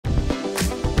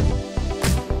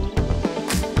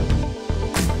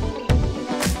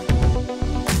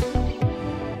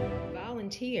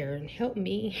help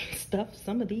me stuff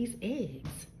some of these eggs.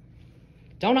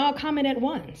 Don't all comment at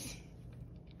once.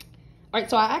 All right,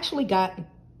 so I actually got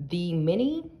the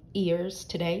mini ears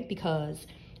today because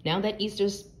now that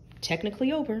Easter's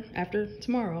technically over after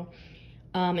tomorrow,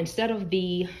 instead of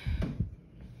the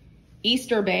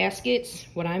Easter baskets,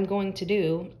 what I'm going to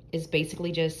do is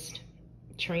basically just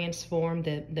transform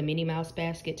the Minnie Mouse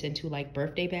baskets into like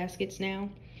birthday baskets now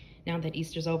that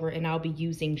Easter's over, and I'll be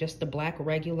using just the black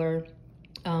regular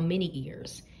mini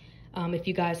ears. If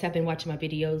you guys have been watching my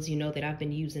videos, you know that I've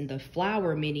been using the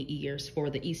flower mini ears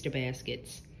for the Easter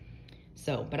baskets.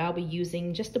 So, but I'll be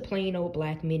using just the plain old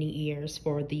black mini ears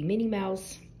for the Minnie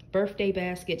Mouse birthday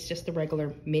baskets, just the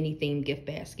regular mini themed gift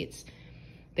baskets.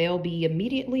 They'll be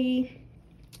immediately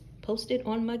posted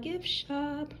on my gift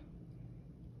shop,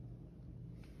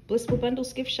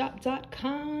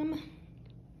 blissfulbundlesgiftshop.com,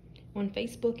 on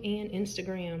Facebook and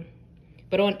Instagram.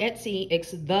 But on Etsy,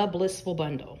 it's The Blissful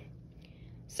Bundle.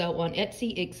 So on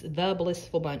Etsy, it's The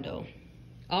Blissful Bundle.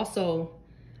 Also,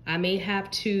 I may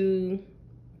have to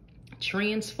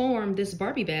transform this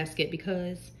Barbie basket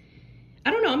because,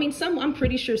 I don't know, I mean, I'm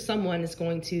pretty sure someone is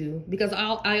going to, because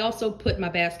I also put my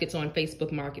baskets on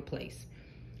Facebook Marketplace.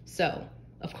 So,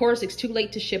 of course, it's too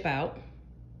late to ship out.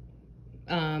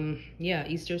 Yeah,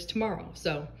 Easter's tomorrow.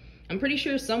 So, I'm pretty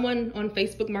sure someone on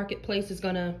Facebook Marketplace is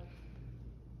gonna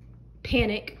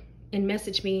panic and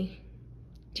message me,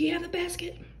 do you have the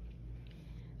basket?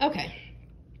 Okay.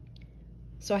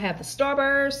 So I have the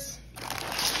Starburst.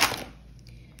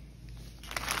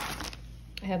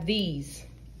 I have these.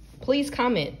 Please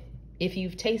comment if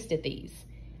you've tasted these.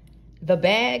 The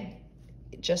bag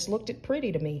just looked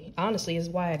pretty to me. Honestly, is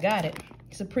why I got it.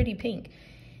 It's a pretty pink.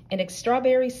 And it's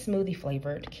strawberry smoothie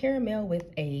flavored caramel with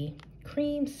a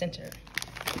cream center.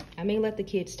 I may let the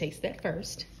kids taste that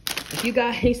first. If you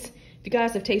guys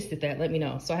have tasted that, let me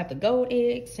know. So I have the gold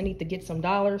eggs. I need to get some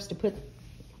dollars to put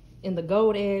in the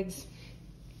gold eggs.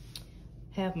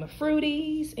 Have my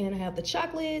fruities and I have the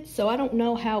chocolates. So I don't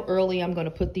know how early I'm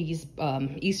gonna put these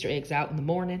Easter eggs out in the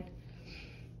morning.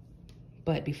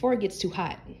 But before it gets too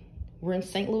hot, we're in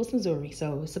St. Louis, Missouri.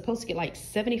 So it's supposed to get like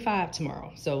 75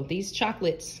 tomorrow. So these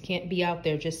chocolates can't be out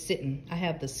there just sitting. I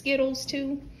have the Skittles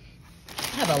too.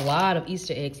 I have a lot of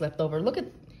Easter eggs left over. Look at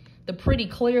the pretty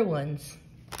clear ones.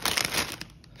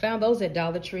 Found those at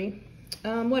Dollar Tree.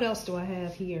 What else do I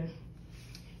have here?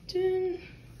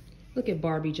 Look at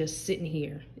Barbie just sitting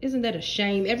here. Isn't that a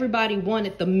shame? Everybody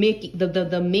wanted the Mickey,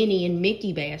 the Minnie and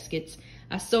Mickey baskets.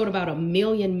 I sold about 1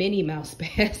 million Minnie Mouse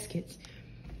baskets.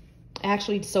 I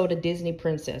actually sold a Disney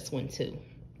Princess one too.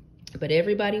 But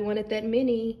everybody wanted that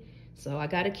Minnie. So I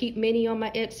gotta keep Minnie on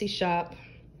my Etsy shop.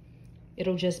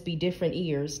 It'll just be different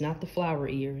ears, not the flower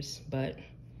ears. But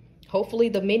hopefully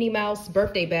the Minnie Mouse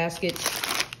birthday baskets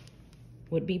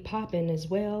would be popping as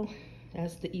well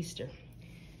as the Easter.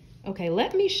 Okay,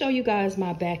 let me show you guys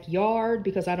my backyard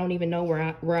because I don't even know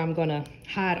where I'm gonna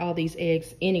hide all these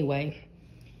eggs anyway.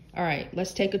 All right,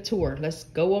 let's take a tour. Let's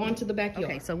go on to the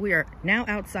backyard. Okay, so we are now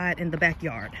outside in the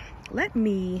backyard. Let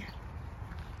me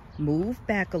move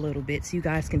back a little bit so you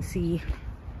guys can see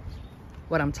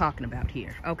what I'm talking about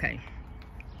here. Okay,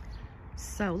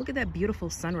 so look at that beautiful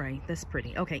sun ray. That's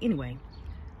pretty. Okay, anyway,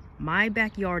 my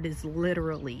backyard is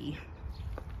literally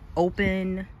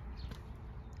open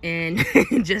and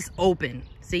just open.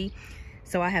 See?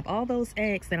 So I have all those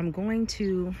eggs that I'm going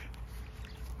to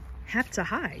have to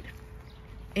hide.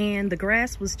 And the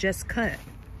grass was just cut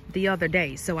the other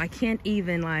day, so I can't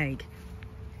even like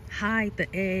hide the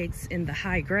eggs in the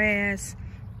high grass.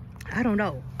 I don't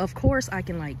know. Of course I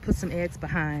can like put some eggs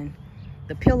behind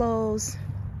the pillows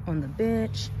on the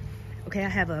bench. Okay, I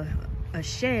have a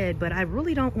shed, but I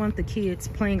really don't want the kids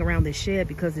playing around this shed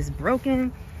because it's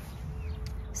broken.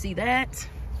 See that?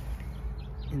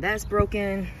 And that's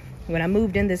broken. When I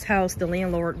moved in this house, the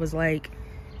landlord was like,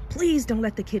 please don't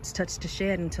let the kids touch the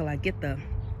shed until I get the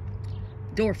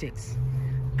door fixed.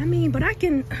 I mean, but I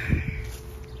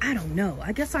don't know.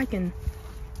 I guess I can.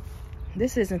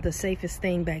 This isn't the safest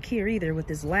thing back here either with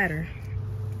this ladder.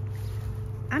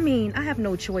 I mean, I have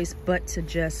no choice but to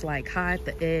just like hide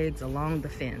the eggs along the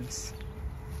fence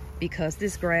because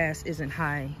this grass isn't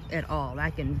high at all.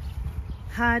 I can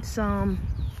hide some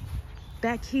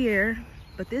back here,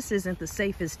 but this isn't the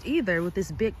safest either with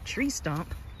this big tree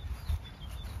stump.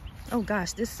 Oh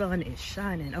gosh, this sun is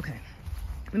shining. Okay,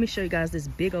 let me show you guys this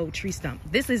big old tree stump.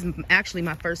 This is actually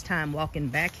my first time walking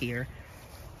back here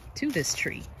to this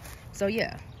tree. So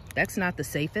yeah, that's not the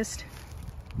safest.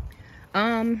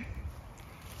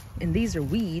 And these are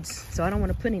weeds, so I don't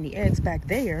want to put any eggs back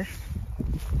there.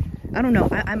 I don't know.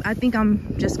 I think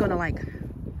I'm just gonna like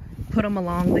put them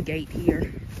along the gate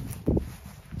here.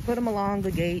 put them along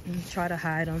the gate and try to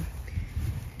hide them.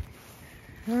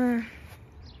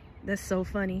 That's so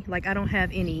funny. Like, I don't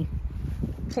have any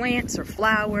plants or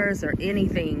flowers or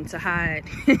anything to hide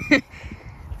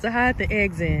to hide the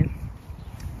eggs in.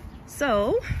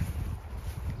 So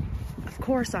of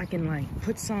course I can like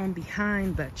put some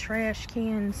behind the trash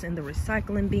cans and the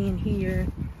recycling bin here.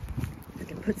 I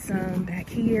can put some back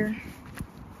here.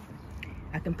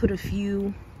 I can put a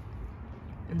few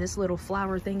in this little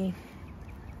flower thingy.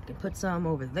 I can put some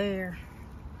over there.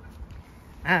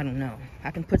 I don't know.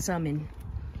 I can put some in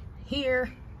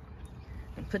here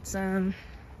and put some.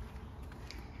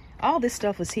 All this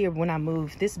stuff was here when I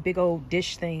moved. This big old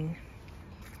dish thing.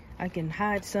 I can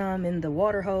hide some in the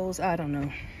water hose. I don't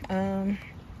know. I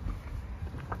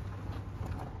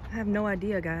have no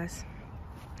idea, guys.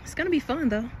 It's gonna be fun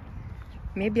though.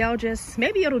 Maybe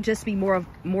it'll just be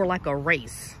more like a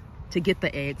race to get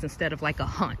the eggs instead of like a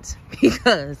hunt,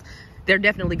 because they're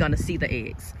definitely gonna see the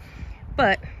eggs.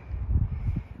 But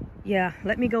yeah,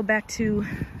 let me go back to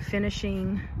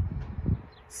finishing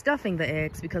stuffing the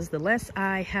eggs, because the less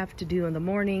I have to do in the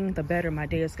morning, the better my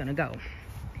day is gonna go.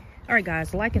 All right,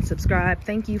 guys, like and subscribe.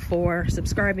 Thank you for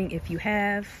subscribing if you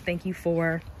have. Thank you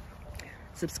for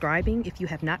subscribing if you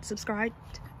have not subscribed,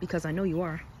 because I know you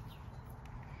are.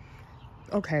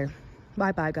 Okay,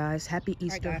 bye-bye, guys. Happy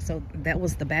Easter. All right, guys, so that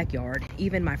was the backyard.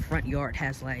 Even my front yard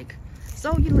has like,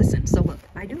 so you listen. So look,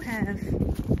 I do have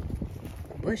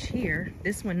a bush here.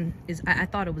 This one is, I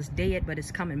thought it was dead, but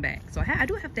it's coming back. So I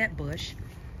do have that bush.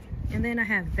 And then I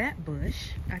have that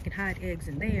bush. I can hide eggs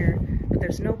in there, but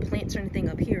there's no plants or anything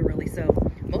up here really.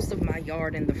 So most of my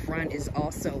yard in the front is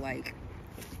also like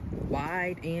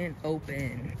wide and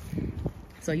open.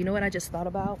 So you know what I just thought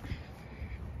about?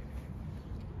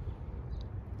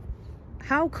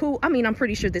 How cool, I mean, I'm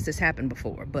pretty sure this has happened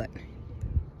before, but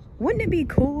wouldn't it be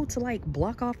cool to like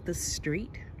block off the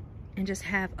street and just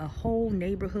have a whole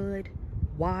neighborhood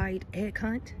wide egg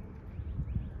hunt?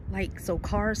 Like, so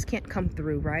cars can't come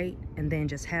through, right? And then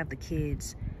just have the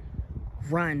kids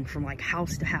run from like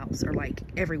house to house or like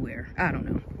everywhere. I don't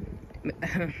know.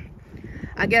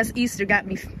 I guess Easter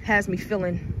has me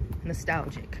feeling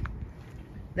nostalgic.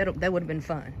 That would have been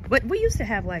fun. But we used to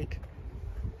have like,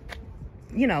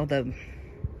 you know, the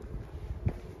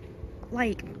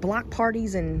like block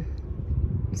parties and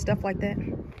stuff like that.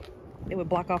 They would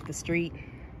block off the street.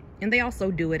 And they also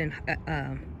do it in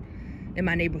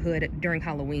my neighborhood during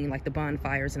Halloween, like the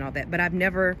bonfires and all that. But I've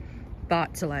never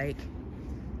thought to like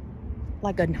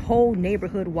a whole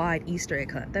neighborhood wide Easter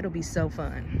egg hunt. That'll be so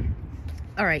fun.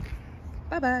 All right,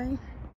 bye-bye.